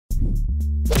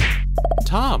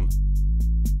Tom.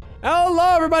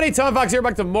 Hello everybody, Tom Fox here,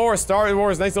 back to more Star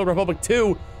Wars Knights of the Old Republic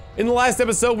 2. In the last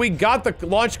episode, we got the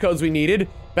launch codes we needed,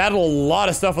 battled a lot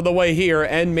of stuff on the way here,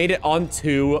 and made it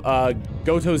onto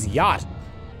Goto's yacht.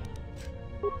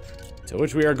 To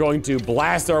which we are going to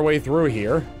blast our way through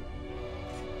here.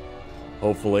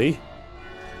 Hopefully.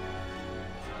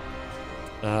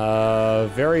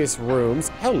 Various rooms.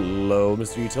 Hello,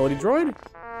 Mr. Utility Droid.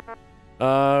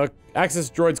 Access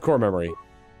droid's core memory.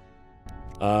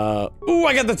 Ooh,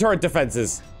 I got the turret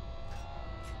defenses.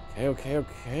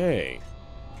 Okay.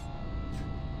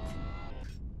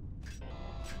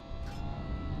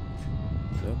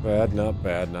 Not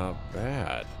bad.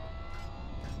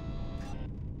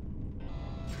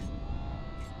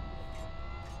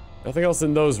 Nothing else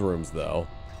in those rooms, though.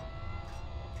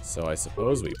 So I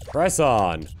suppose we press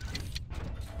on.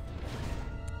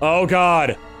 Oh,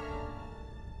 God.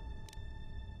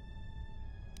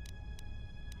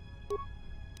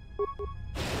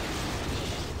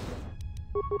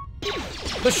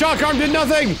 The shock arm did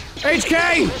nothing!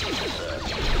 HK!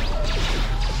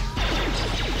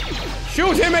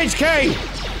 Shoot him, HK!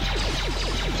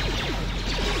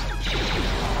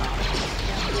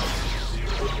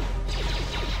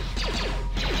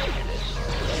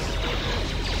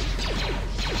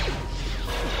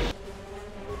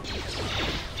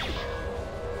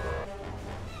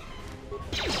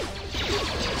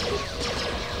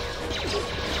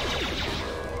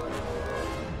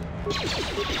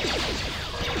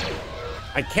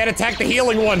 I can't attack the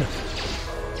healing one.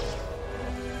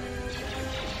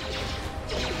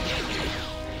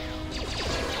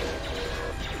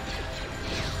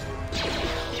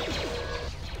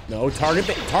 No, target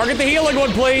the healing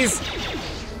one, please.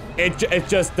 It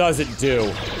just doesn't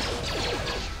do.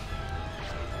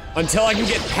 Until I can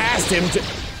get past him to...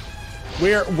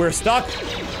 We're stuck.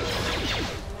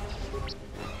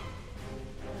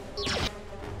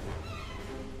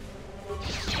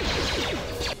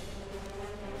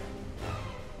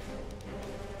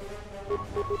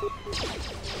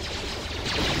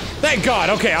 Thank God,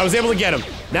 okay, I was able to get him.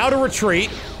 Now to retreat.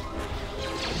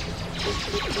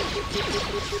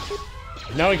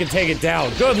 Now we can take it down.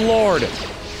 Good Lord.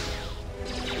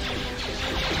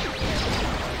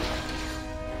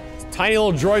 These tiny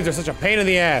little droids are such a pain in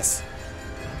the ass.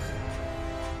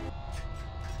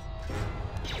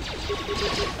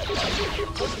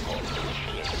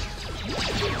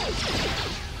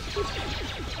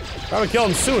 Probably kill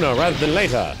him sooner rather than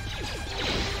later.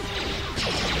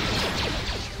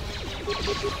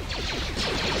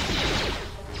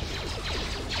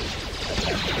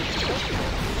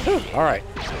 All right.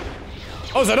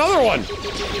 Oh, there's another one.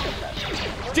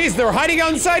 Jeez, they're hiding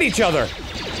out inside each other.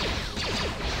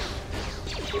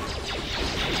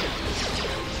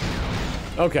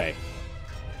 Okay.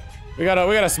 We got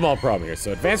a small problem here.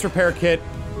 So advanced repair kit.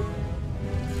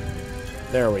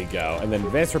 There we go. And then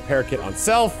advanced repair kit on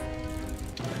self.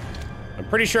 I'm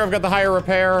pretty sure I've got the higher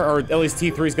repair, or at least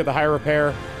T3's got the higher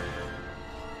repair.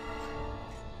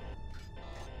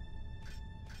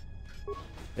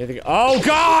 Anything? Oh,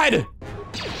 God!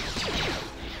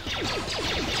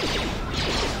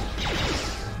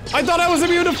 I thought I was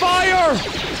immune to fire!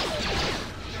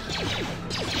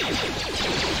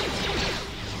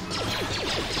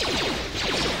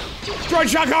 Droid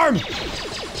shock arm!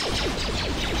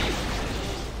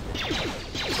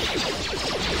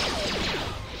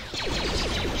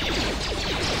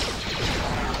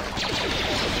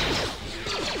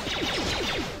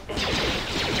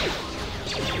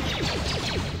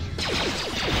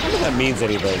 That means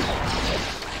anything.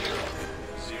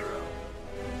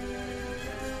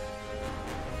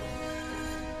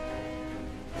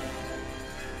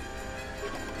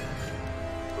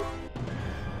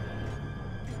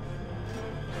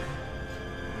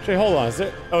 Actually, hold on. Is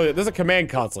there? Oh, there's a command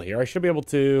console here. I should be able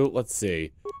to. Let's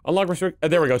see. Unlock restrict.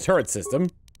 There we go. Turret system.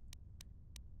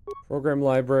 Program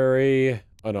library.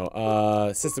 Oh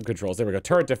no. System controls. There we go.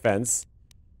 Turret defense.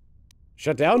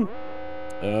 Shut down.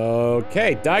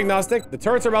 Okay, diagnostic. The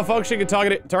turrets are malfunctioning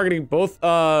and targeting both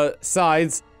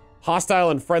sides,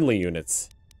 hostile and friendly units.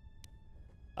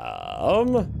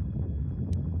 Oh,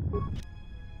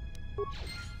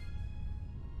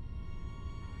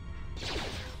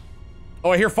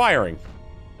 I hear firing.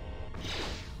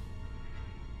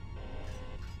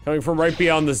 Coming from right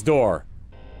beyond this door.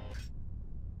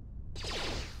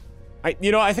 I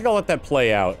think I'll let that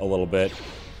play out a little bit.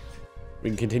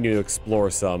 We can continue to explore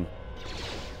some.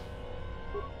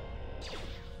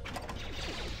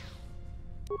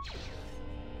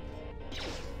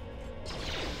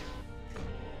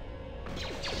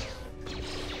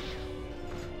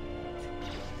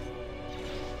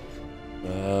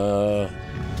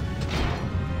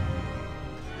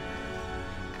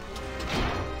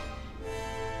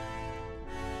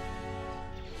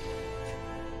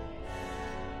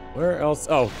 Where else?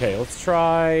 Oh, okay, let's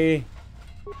try...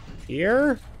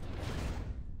 here?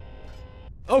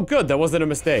 Oh, good, that wasn't a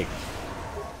mistake.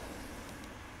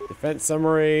 Defense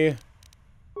summary.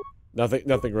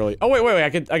 Nothing really. Oh, wait, I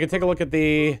could take a look at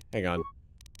the... hang on.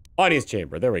 Audience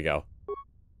chamber, there we go.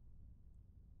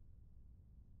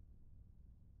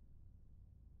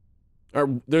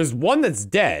 There's one that's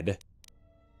dead.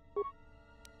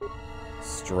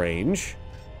 Strange.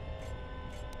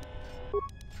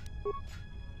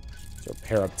 So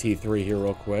pair up T3 here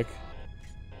real quick.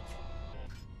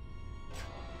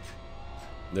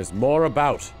 There's more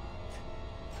about.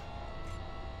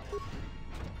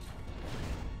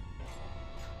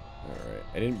 Alright,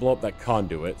 I didn't blow up that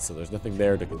conduit, so there's nothing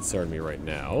there to concern me right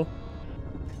now.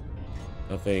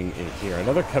 Nothing in here.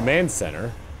 Another command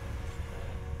center.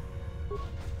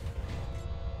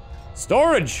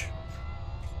 Storage!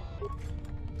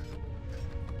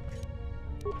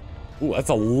 Ooh, that's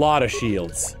a lot of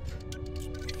shields.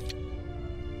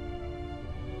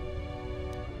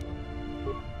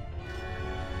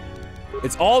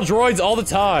 It's all droids all the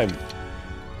time.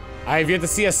 I have yet to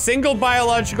see a single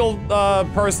biological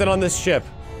person on this ship.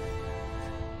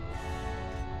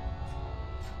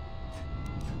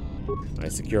 High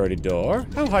security door.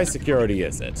 How high security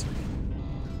is it?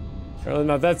 Apparently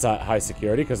not that high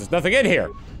security, because there's nothing in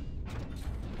here.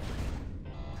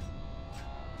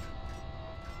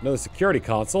 Another security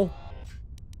console.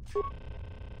 I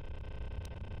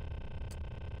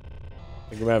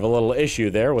think we might have a little issue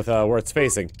there with where it's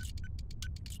facing.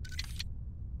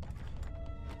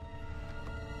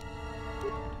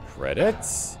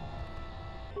 Credits.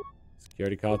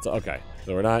 Security console. Okay,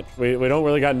 so we're not. We don't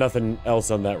really got nothing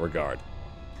else on that regard.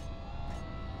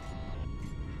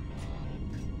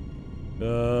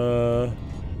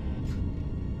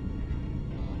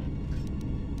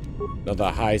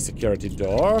 Another high security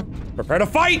door. Prepare to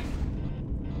fight!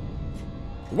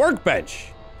 Workbench!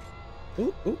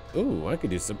 Ooh, I could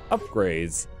do some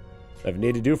upgrades. I've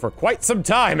needed to do for quite some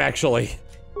time, actually.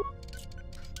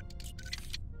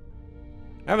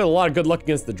 I'm having a lot of good luck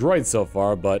against the droids so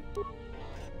far, but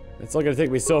it's only gonna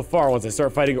take me so far once I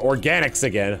start fighting organics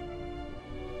again.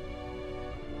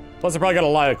 Plus, I probably got a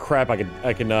lot of crap I can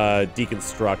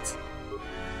deconstruct.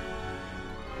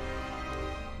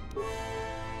 A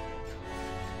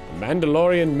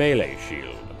Mandalorian melee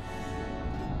shield.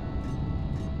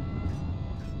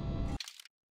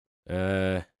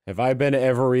 Have I been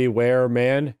everywhere,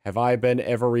 man? Have I been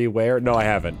everywhere? No, I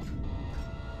haven't.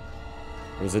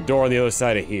 There's a door on the other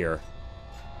side of here.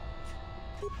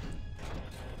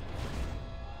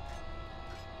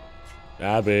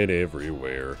 I've been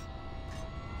everywhere.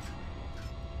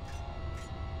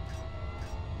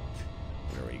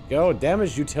 Go,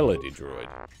 damaged utility droid.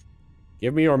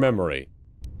 Give me your memory.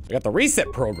 I got the reset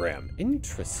program.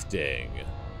 Interesting.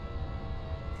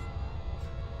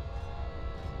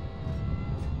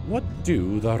 What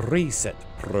do the reset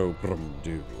program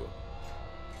do?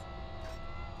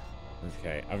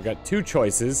 Okay, I've got two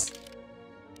choices.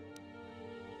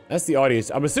 That's the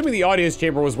audience. I'm assuming the audience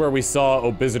chamber was where we saw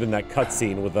O'Bizzard in that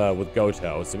cutscene with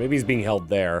Goto, so maybe he's being held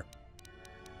there.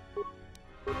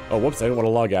 Oh, whoops, I didn't want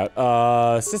to log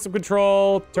out. System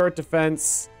control, turret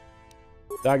defense,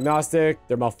 diagnostic,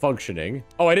 they're malfunctioning.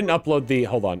 Oh, I didn't upload the,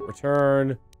 hold on,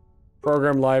 return,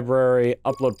 program library,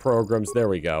 upload programs, there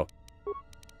we go.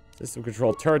 System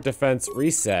control, turret defense,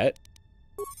 reset,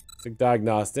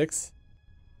 diagnostics.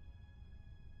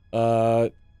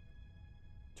 Turret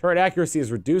accuracy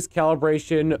is reduced,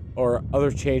 calibration, or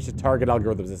other change to target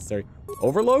algorithms necessary.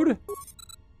 Overload?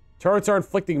 Turrets are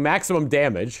inflicting maximum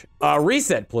damage.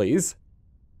 Reset, please.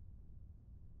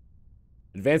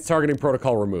 Advanced targeting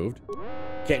protocol removed.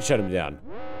 Can't shut him down.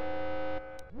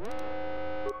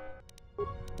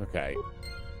 Okay.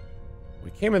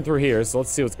 We came in through here, so let's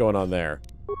see what's going on there.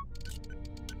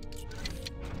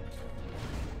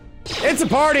 It's a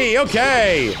party!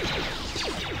 Okay!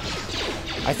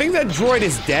 I think that droid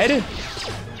is dead.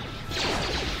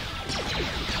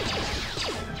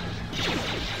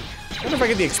 I wonder if I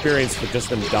get the experience for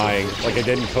just them dying, like I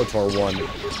did in KOTOR 1.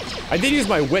 I did use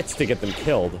my wits to get them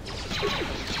killed.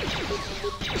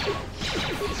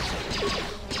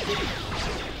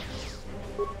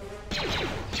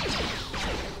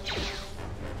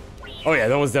 Oh yeah,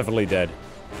 that was definitely dead.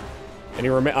 Any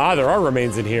there are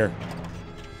remains in here.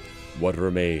 What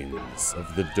remains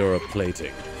of the Dura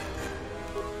plating?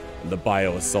 And the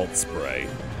bio-assault spray.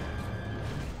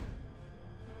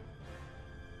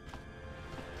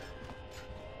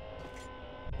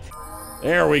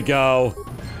 There we go.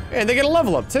 And they get a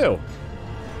level up, too.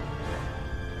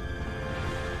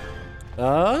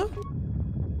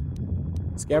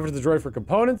 Scavenge the droid for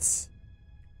components.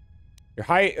 Your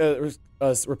high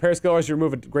repair skill allows you to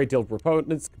remove a great deal of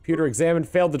components. Computer examined.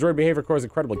 Failed. The droid behavior core is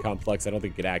incredibly complex. I don't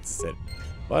think you can access it.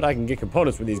 But I can get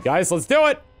components from these guys. So let's do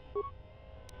it!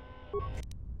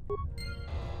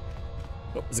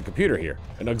 Oh, there's a computer here.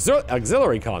 An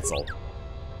auxiliary console.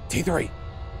 T3.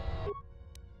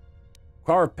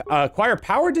 Acquire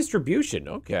power distribution.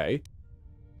 Okay.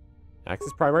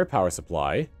 Access primary power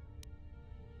supply.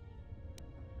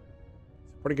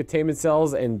 Supporting containment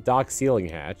cells and dock ceiling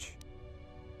hatch.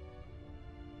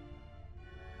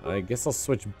 I guess I'll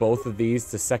switch both of these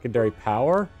to secondary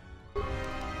power.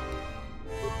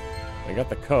 I got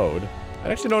the code. I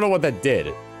actually don't know what that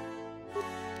did.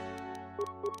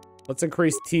 Let's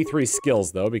increase T3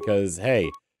 skills, though, because,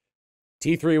 hey,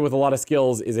 T3 with a lot of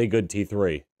skills is a good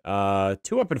T3.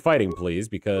 2-weapon fighting, please,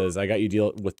 because I got you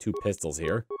deal with 2 pistols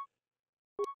here.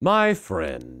 My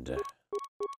friend.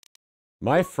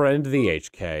 My friend, the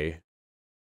HK.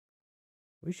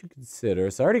 We should consider...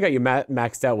 So I already got you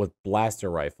maxed out with blaster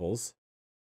rifles.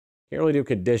 Can't really do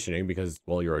conditioning because,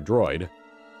 well, you're a droid.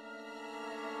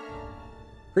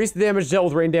 Increase the damage dealt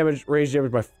with range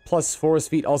damage by plus 4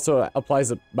 feet. Also applies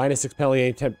a -6 penalty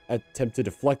any attempt to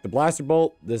deflect the blaster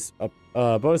bolt. This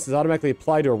bonus is automatically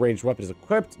applied to a ranged weapon is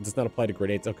equipped. It does not apply to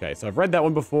grenades. Okay, so I've read that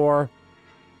one before.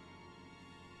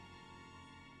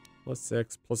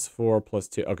 +6, +4,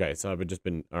 +2. Okay, so I've just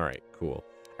been... Alright, cool.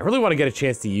 I really want to get a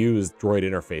chance to use droid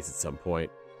interface at some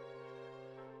point.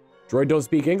 Droid don't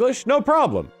speak English? No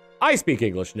problem. I speak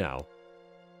English now.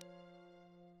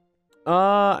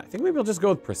 I think maybe I'll just go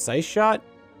with precise shot.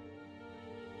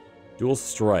 Dual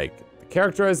strike. The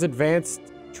character has advanced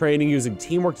training using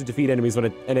teamwork to defeat enemies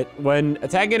when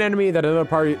attacking an enemy that another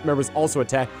party members also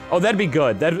attack. Oh, that'd be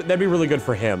good. That'd be really good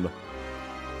for him.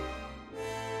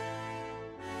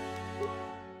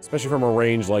 Especially from a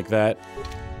range like that.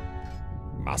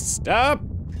 Master!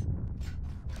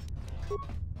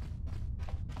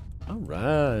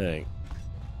 Alright.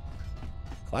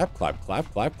 Clap, clap,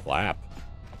 clap, clap, clap.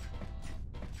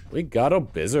 We got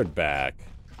O'Bizzard back.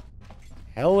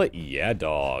 Hell yeah,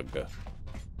 dog.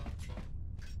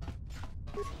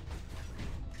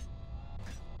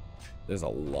 There's a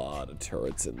lot of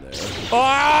turrets in there.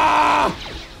 Ah!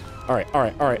 Alright,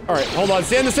 alright, alright, alright. Hold on,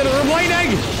 stay in the center of the room.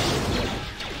 Lightning!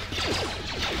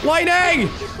 Lightning!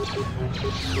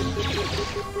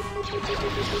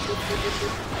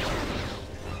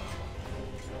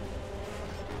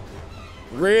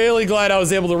 Really glad I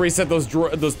was able to reset those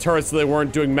turrets so they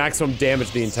weren't doing maximum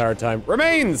damage the entire time.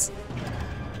 Remains!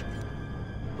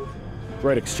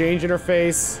 Droid exchange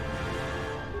interface.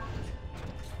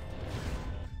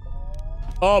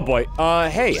 Oh boy.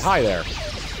 Hey, hi there.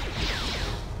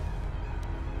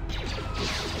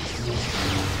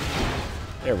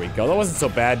 There we go. That wasn't so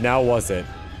bad now, was it?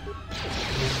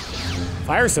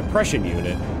 Fire suppression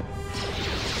unit.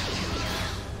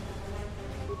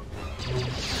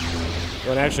 You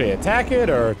want to actually attack it,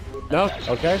 or... No?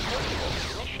 Okay.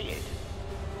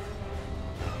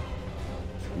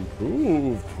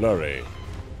 Improved flurry.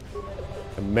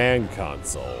 Command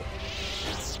console.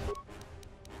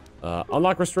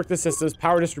 Unlock restricted systems,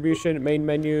 power distribution, main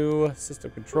menu,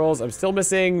 system controls. I'm still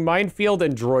missing minefield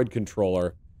and droid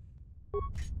controller.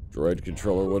 Droid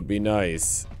controller would be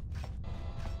nice.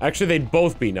 Actually, they'd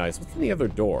both be nice. What's in the other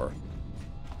door?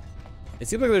 It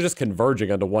seems like they're just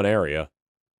converging onto one area.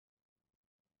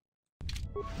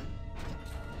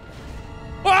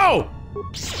 Whoa!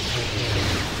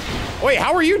 Wait,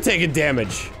 how are you taking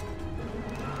damage?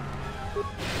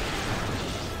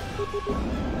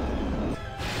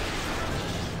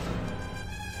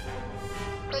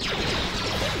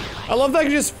 I love that I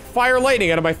can just fire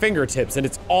lightning out of my fingertips and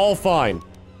it's all fine.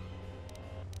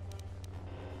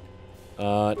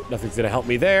 Nothing's gonna help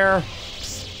me there.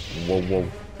 Whoa, whoa.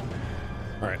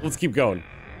 Alright, let's keep going.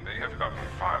 They have gotten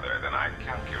farther than I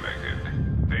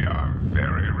calculated. They are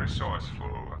very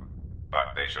resourceful,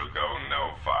 but they shall go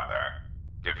no farther.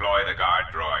 Deploy the guard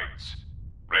droids.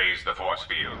 Raise the force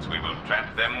fields. We will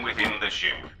trap them within the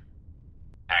ship.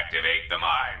 Activate the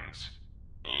mines.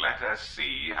 Let us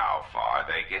see how far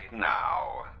they get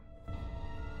now.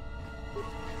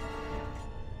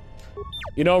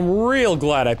 You know, I'm real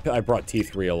glad I brought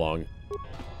T3 along.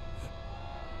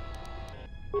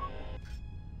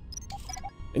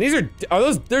 And these are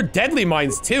they're deadly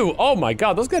mines too. Oh my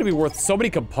god, those gotta be worth so many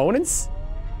components.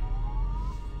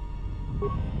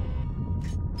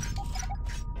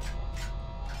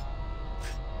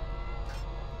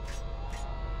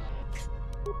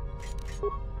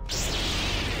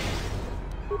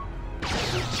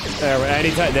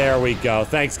 There we go.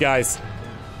 Thanks, guys.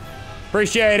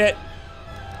 Appreciate it.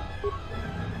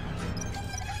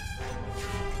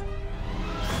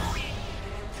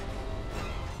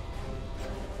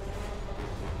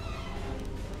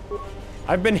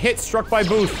 I've been hit, struck by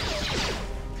Booth.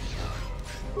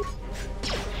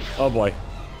 Oh boy.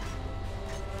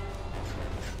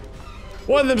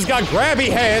 One of them's got grabby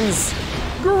hands.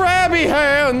 Grabby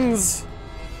hands.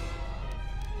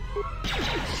 I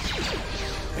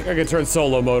think I can turn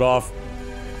solo mode off.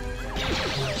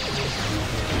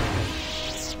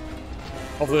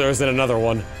 Hopefully there isn't another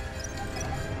one.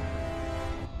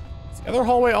 Is the other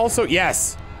hallway also?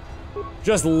 Yes.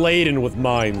 Just laden with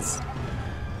mines.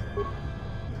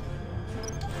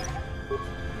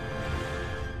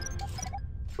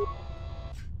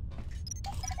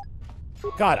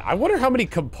 God, I wonder how many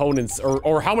components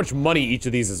or how much money each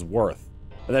of these is worth.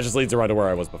 And that just leads around to where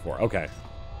I was before. Okay.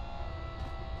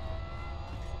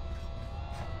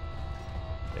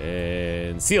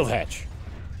 And sealed hatch.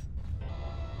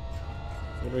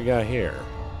 What do we got here?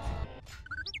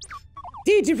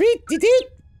 Did you read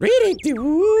it?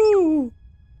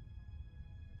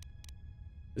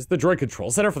 Is this the droid control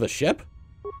center for the ship?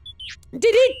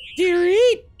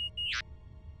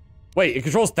 Wait, it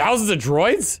controls thousands of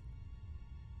droids?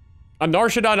 On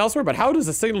Narshadon elsewhere, but how does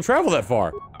the signal travel that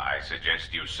far? I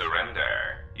suggest you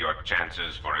surrender. Your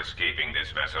chances for escaping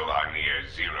this vessel are near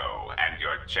zero, and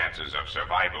your chances of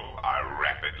survival are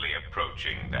rapidly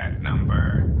approaching that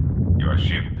number. Your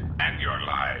ship and your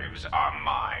lives are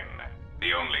mine.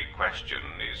 The only question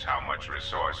is how much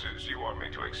resources you want me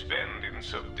to expend in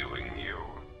subduing you.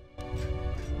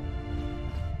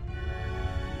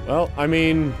 Well, I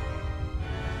mean...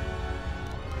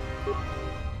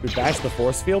 we bash the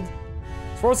force field?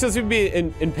 Force field seems to be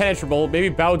impenetrable. Maybe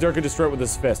Bowder could destroy it with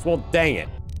his fist. Well, dang it.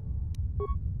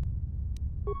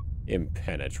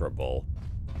 Impenetrable.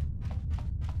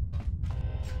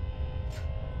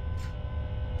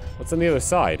 What's on the other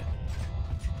side?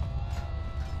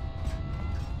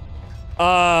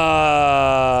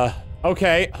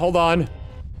 Okay, hold on.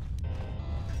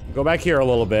 Go back here a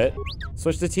little bit.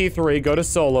 Switch to T3, go to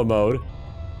solo mode.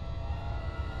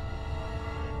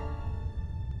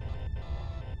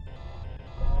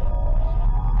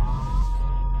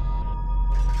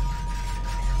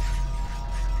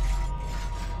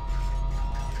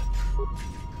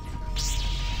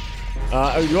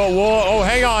 Whoa, oh,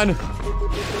 hang on.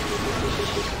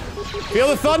 Feel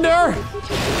the thunder!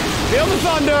 Feel the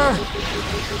thunder!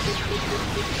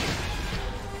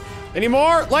 Any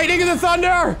more? Lightning and the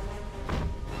thunder!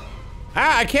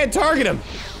 Ah, I can't target him.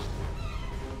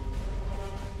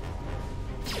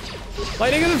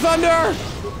 Lightning and the thunder!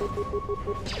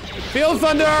 Feel the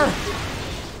thunder!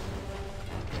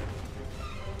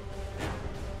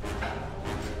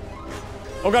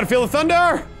 Oh god, feel the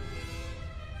thunder!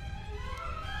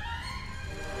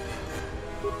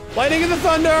 Lightning and the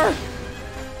thunder!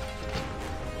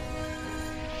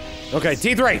 Okay,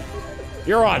 T3,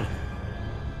 you're on.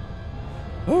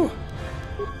 Whew.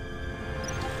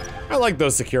 I like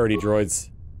those security droids.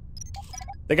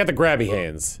 They got the grabby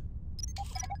hands.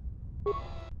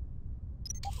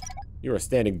 You are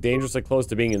standing dangerously close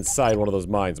to being inside one of those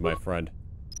mines, my friend.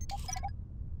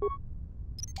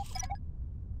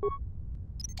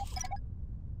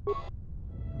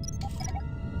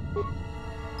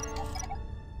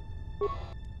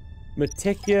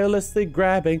 Meticulously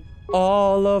grabbing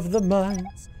all of the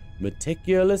mines.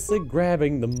 Meticulously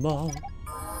grabbing them all.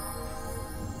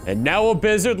 And now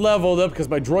O'Bizzard leveled up because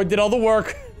my droid did all the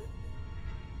work.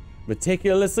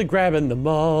 Meticulously grabbing them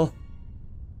all.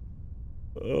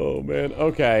 Oh man,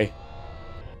 okay.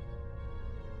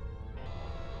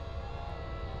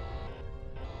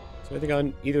 Is there anything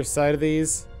on either side of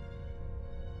these?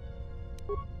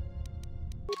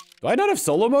 Do I not have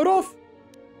solo mode off?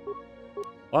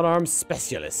 Unarmed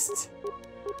specialist.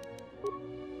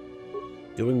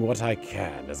 Doing what I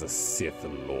can as a Sith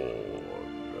Lord.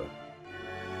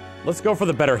 Let's go for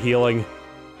the better healing.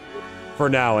 For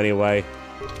now, anyway.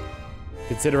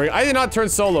 Considering I did not turn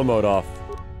solo mode off.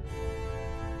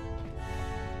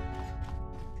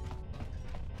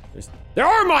 There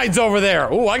are mines over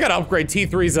there! Ooh, I gotta upgrade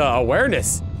T3's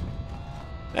awareness.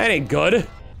 That ain't good.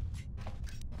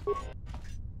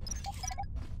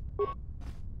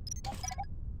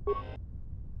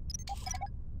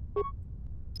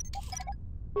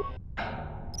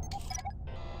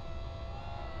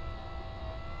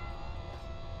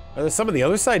 Are there some on the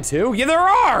other side too? Yeah, there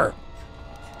are!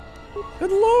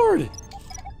 Good lord!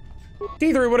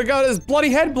 T3 would have got his bloody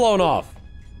head blown off.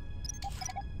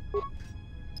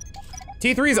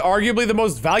 T3 is arguably the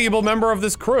most valuable member of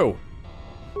this crew.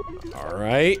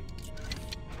 Alright.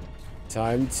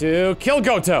 Time to kill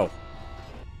Goto.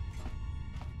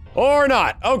 Or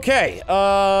not. Okay,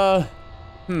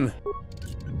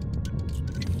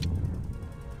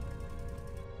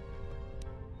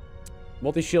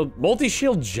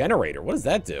 Multi-shield generator. What does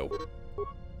that do?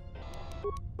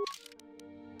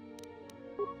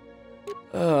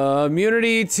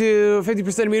 Immunity to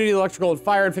 50% immunity to electrical and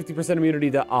fire and 50%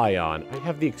 immunity to ion. I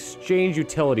have the exchange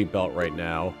utility belt right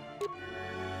now.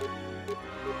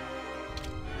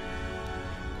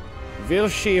 We'll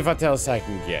see what else I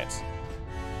can get.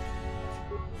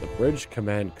 The bridge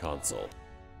command console.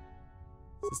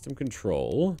 System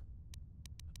control.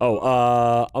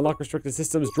 Oh, unlock restricted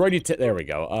systems. Droid utility. There we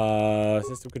go.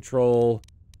 System control.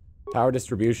 Power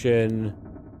distribution.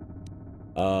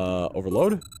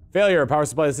 Overload. Failure. Power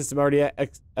supply of the system already.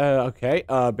 Okay.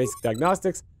 Basic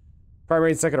diagnostics.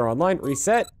 Primary and second are online.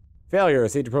 Reset. Failure.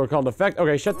 Safety protocol in effect.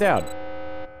 Okay, shut down.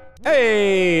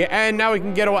 Hey, and now we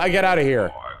can get out of here.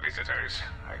 More visitors.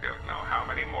 I don't know how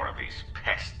many more of these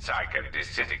pests I can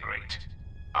disintegrate.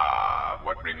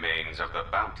 What remains of the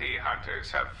bounty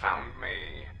hunters have found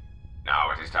me.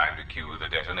 Now it is time to cue the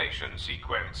detonation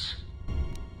sequence.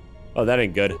 Oh, that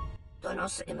ain't good.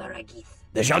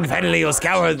 The Shog finally will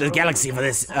scour the galaxy for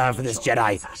this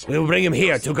Jedi. We will bring him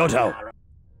here to Goto.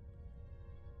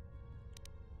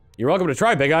 You're welcome to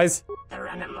try, Big Eyes.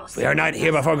 We are not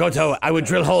here before Goto. I would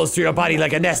drill holes through your body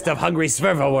like a nest of hungry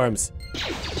servo worms.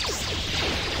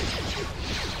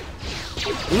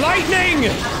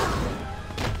 Lightning!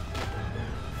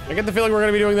 I get the feeling we're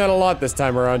gonna be doing that a lot this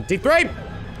time around. T3!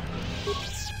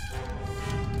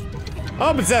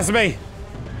 Open sesame!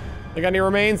 They got any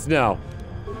remains? No.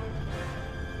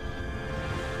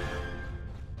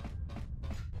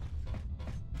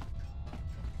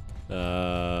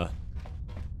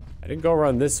 I didn't go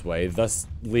around this way, thus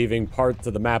leaving parts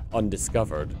of the map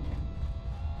undiscovered.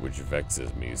 Which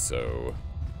vexes me so.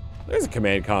 There's a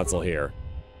command console here.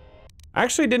 I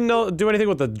actually didn't do anything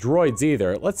with the droids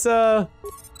either. Let's, Failure.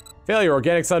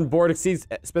 Organics on board exceeds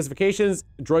specifications.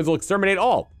 Droids will exterminate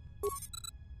all.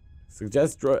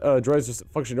 Suggest droids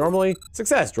function normally.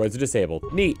 Success. Droids are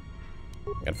disabled. Neat.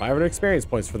 Got 500 experience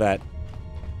points for that.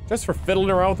 Just for fiddling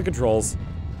around with the controls.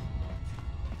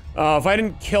 If I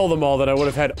didn't kill them all, then I would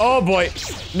have had. Oh boy!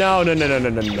 No!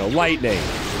 Lightning.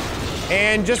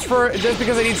 And just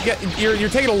because I need to get, you're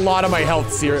taking a lot of my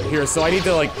health here, so I need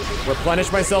to like replenish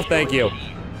myself. Thank you.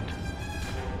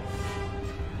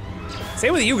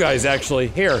 Same with you guys, actually.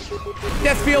 Here,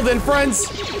 Deathfield and friends.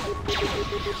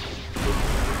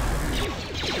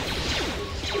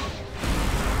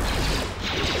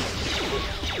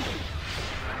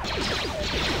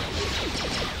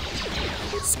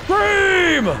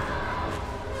 Scream!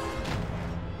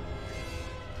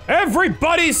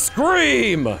 Everybody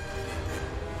scream!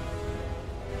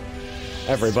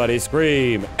 Everybody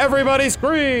scream! Everybody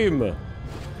scream!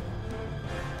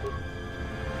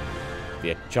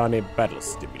 The Achane battle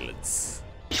stimulants.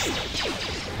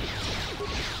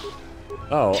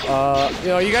 Oh, you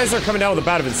know, you guys are coming down with a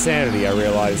bout of insanity, I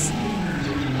realize.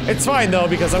 It's fine, though,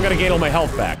 because I'm gonna gain all my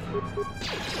health back.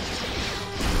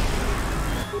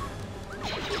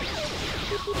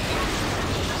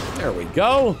 There we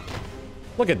go.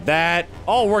 Look at that.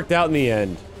 All worked out in the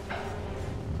end.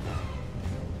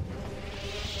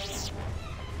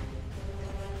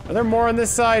 Are there more on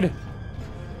this side?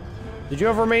 Did you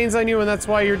have remains on you and that's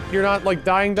why you're not like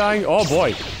dying? Oh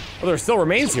boy. Well, there are still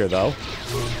remains here though.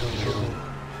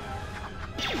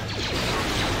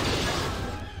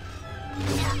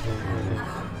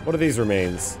 What are these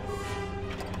remains?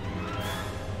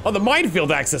 Oh, the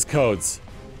minefield access codes.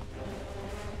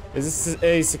 Is this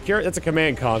a secure? That's a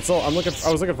command console. I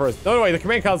was looking for a. No, wait, the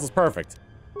command console's perfect.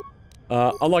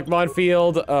 Unlock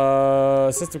minefield,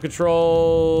 system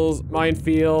controls,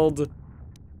 minefield,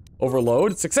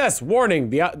 overload, success, warning,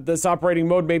 this operating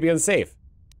mode may be unsafe.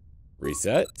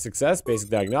 Reset, success, basic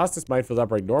diagnostics, minefield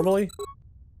operating normally.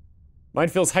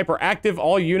 Minefield's hyperactive,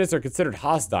 all units are considered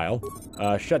hostile.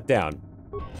 Shut down.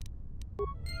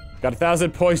 Got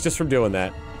 1,000 points just from doing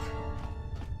that.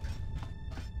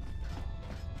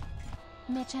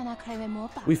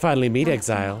 We finally meet,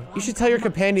 Exile. You should tell your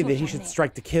companion that he should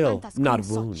strike to kill, not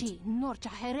wound.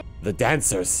 The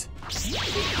dancers.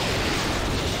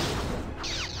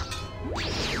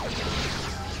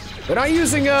 They're not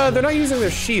using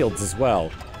their shields as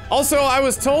well. Also, I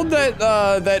was told that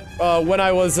when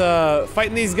I was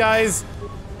fighting these guys,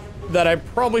 that I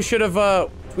probably should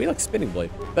have we like spinning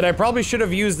blade. That I probably should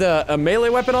have used a melee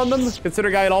weapon on them,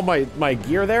 considering I had all my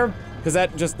gear there, because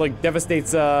that just like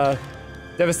devastates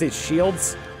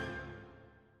shields.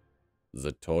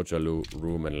 The Tojalu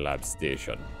room and lab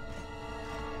station.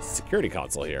 Security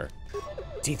console here.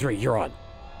 T3, you're on.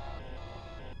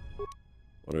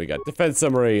 What do we got? Defense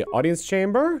summary. Audience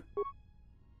chamber?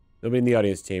 They'll be in the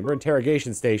audience chamber.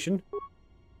 Interrogation station.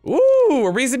 Ooh,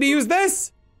 a reason to use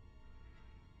this?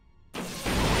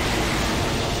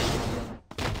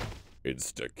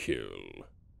 Insta-kill.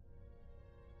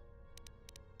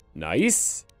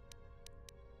 Nice.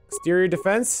 Exterior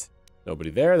defense. Nobody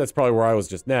there. That's probably where I was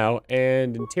just now.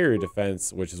 And interior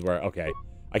defense, which is where... Okay.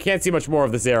 I can't see much more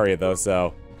of this area, though,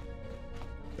 so...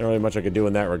 Not really much I could do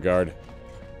in that regard.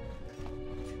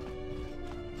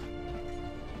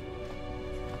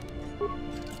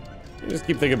 I just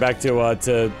keep thinking back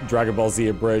to Dragon Ball Z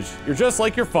Abridged. You're just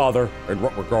like your father. In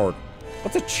what regard?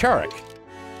 What's a Charrick?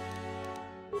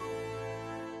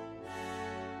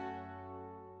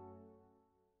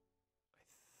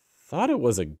 Thought it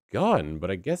was a gun, but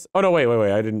I guess... Oh, no, wait.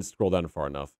 I didn't scroll down far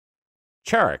enough.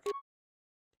 Charrick.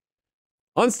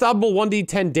 Unstoppable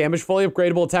 1d10 damage, fully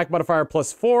upgradable attack modifier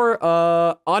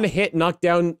 +4. On hit,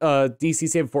 knockdown, DC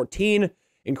save 14.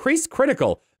 Increased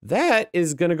critical. That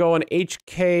is gonna go on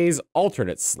HK's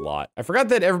alternate slot. I forgot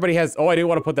that everybody has... Oh, I didn't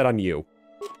want to put that on you.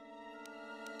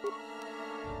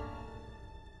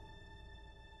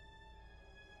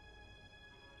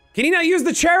 Can he not use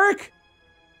the Charrick?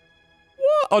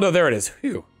 What? Oh, no, there it is.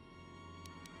 Phew.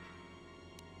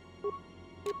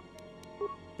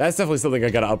 That's definitely something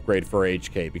I gotta upgrade for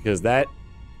HK, because that...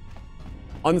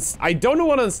 I don't know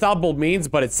what unstoppable means,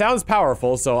 but it sounds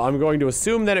powerful, so I'm going to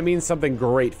assume that it means something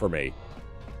great for me.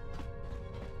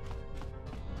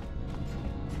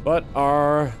 But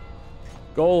our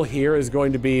goal here is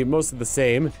going to be most of the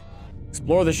same.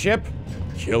 Explore the ship,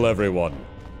 kill everyone.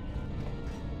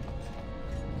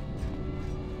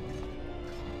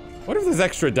 What if there's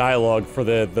extra dialogue for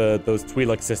those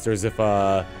Twi'lek sisters if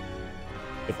I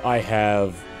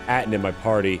have Atten in my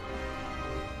party?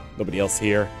 Nobody else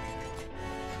here.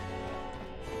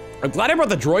 I'm glad I brought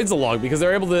the droids along because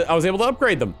I was able to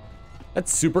upgrade them.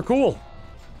 That's super cool.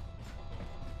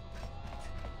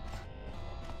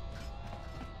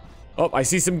 Oh, I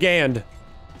see some Gand.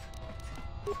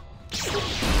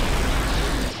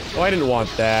 Oh, I didn't want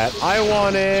that. I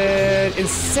wanted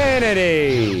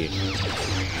insanity.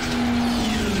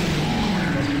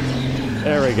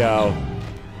 There we go.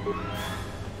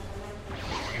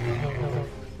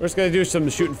 We're just gonna do some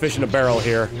shooting fish in a barrel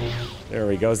here. There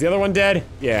we go. Is the other one dead?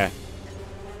 Yeah.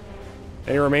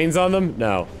 Any remains on them?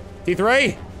 No.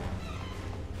 T3?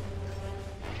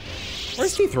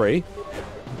 Where's T3?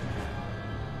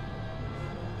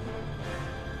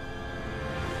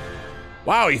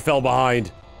 Wow, he fell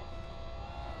behind.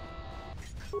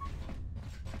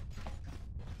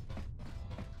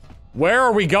 Where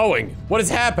are we going? What is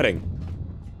happening?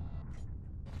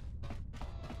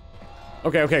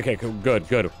 Okay,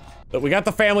 good. We got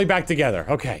the family back together,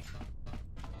 okay.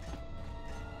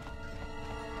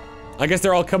 I guess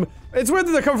they're all coming. It's weird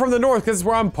that they're coming from the north because it's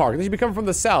where I'm parked. They should be coming from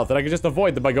the south and I can just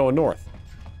avoid them by going north.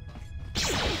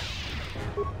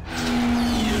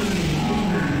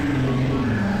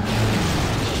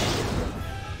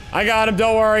 I got him,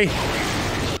 don't worry.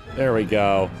 There we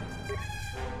go.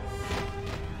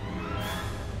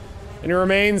 Any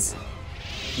remains?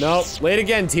 Nope, late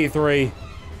again, T3.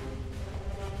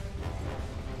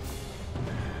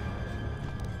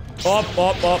 Up,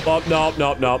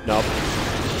 nope.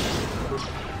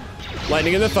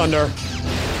 Lightning and the thunder.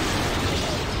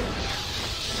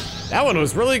 That one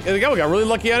was really, the guy got really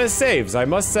lucky on his saves, I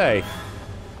must say.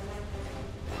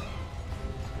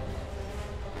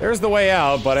 There's the way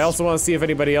out, but I also want to see if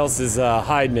anybody else is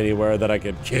hiding anywhere that I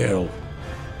could kill.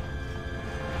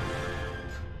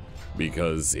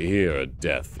 Because here,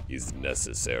 death is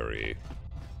necessary.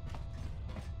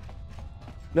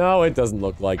 No, it doesn't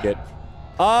look like it.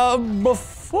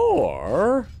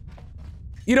 Before...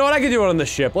 You know what, I can do it on the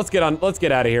ship. Let's get out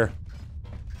of here.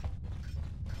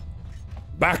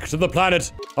 Back to the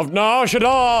planet of Nar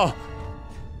Shaddaa!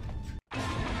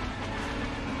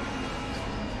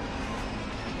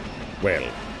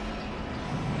 Well,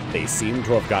 they seem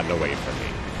to have gotten away from me.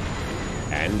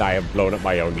 And I have blown up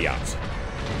my own yacht.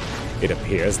 It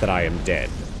appears that I am dead,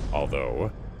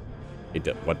 although...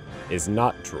 what is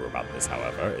not true about this,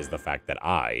 however, is the fact that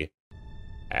I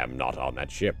am not on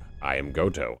that ship. I am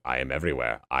Goto. I am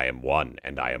everywhere. I am one,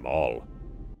 and I am all.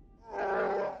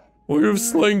 We have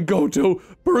slain Goto,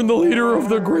 burned the leader of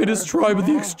the greatest tribe of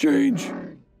the exchange.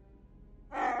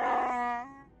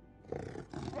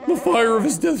 The fire of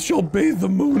his death shall bathe the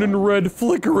moon in red,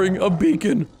 flickering a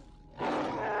beacon.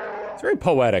 It's very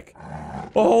poetic.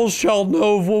 All shall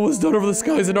know of what was done over the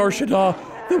skies in Nar Shaddaa,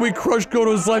 that we crushed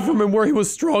Goto's life from him where he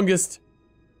was strongest.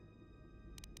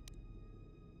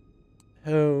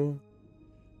 Oh.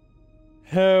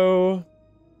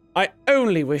 I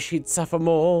only wish he'd suffer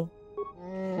more.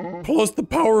 Plus the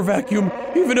power vacuum.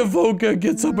 Even if Voga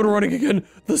gets up and running again,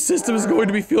 the system is going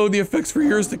to be feeling the effects for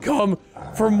years to come.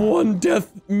 From one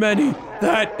death, many.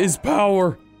 That is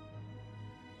power.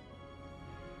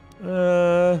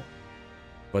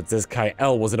 But this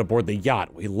Kyle wasn't aboard the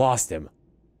yacht. We lost him.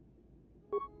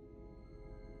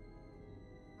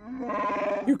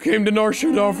 You came to Nar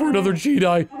Shaddaa for another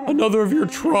Jedi, another of your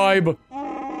tribe.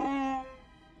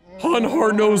 Han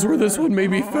Hart knows where this one may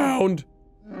be found.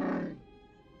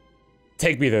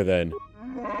 Take me there then.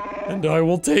 And I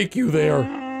will take you there.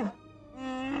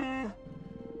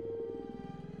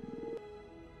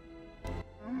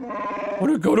 I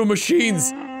want to go to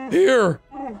machines. Here.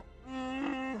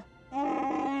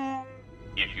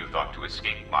 If you thought to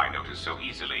escape my notice so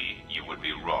easily, you would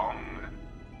be wrong.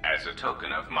 As a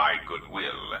token of my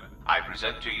goodwill, I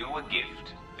present to you a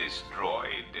gift, this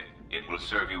droid. It will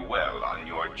serve you well on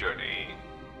your journey.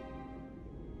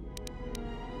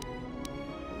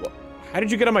 How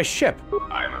did you get on my ship?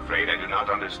 I'm afraid I do not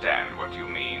understand what you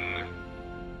mean.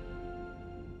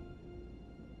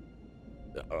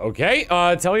 Okay,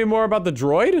 tell me more about the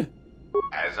droid?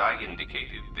 As I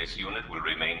indicated, this unit will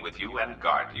remain with you and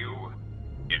guard you.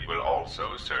 It will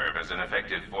also serve as an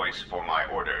effective voice for my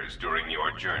orders during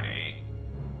your journey.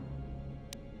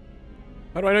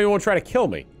 How do I know you won't try to kill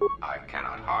me? I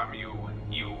cannot harm you.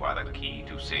 You are the key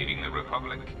to saving the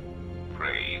Republic.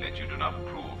 Pray that you do not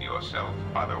prove yourself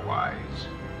otherwise.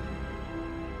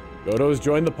 Godo's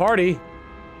joined the party.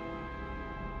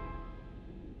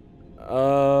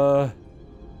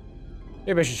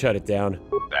 Maybe I should shut it down.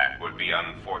 That would be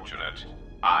unfortunate.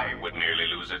 I would nearly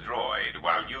lose a droid,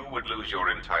 while you would lose your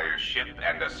entire ship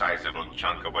and a sizable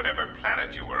chunk of whatever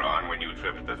planet you were on when you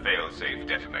tripped the failsafe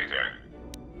detonator.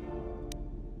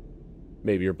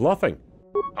 Maybe you're bluffing.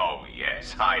 Oh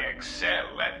yes, I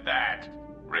excel at that.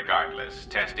 Regardless,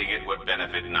 testing it would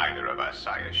benefit neither of us,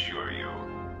 I assure you.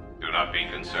 Do not be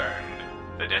concerned.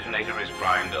 The detonator is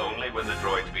primed only when the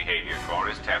droid's behavior core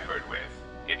is tampered with.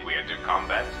 If we enter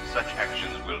combat, such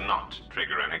actions will not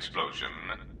trigger an explosion.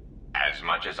 As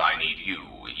much as I need you,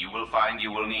 you will find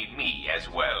you will need me as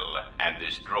well, and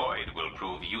this droid will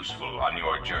prove useful on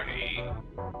your journey.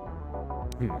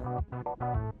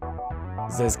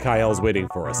 Says Kyle's waiting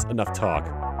for us. Enough talk.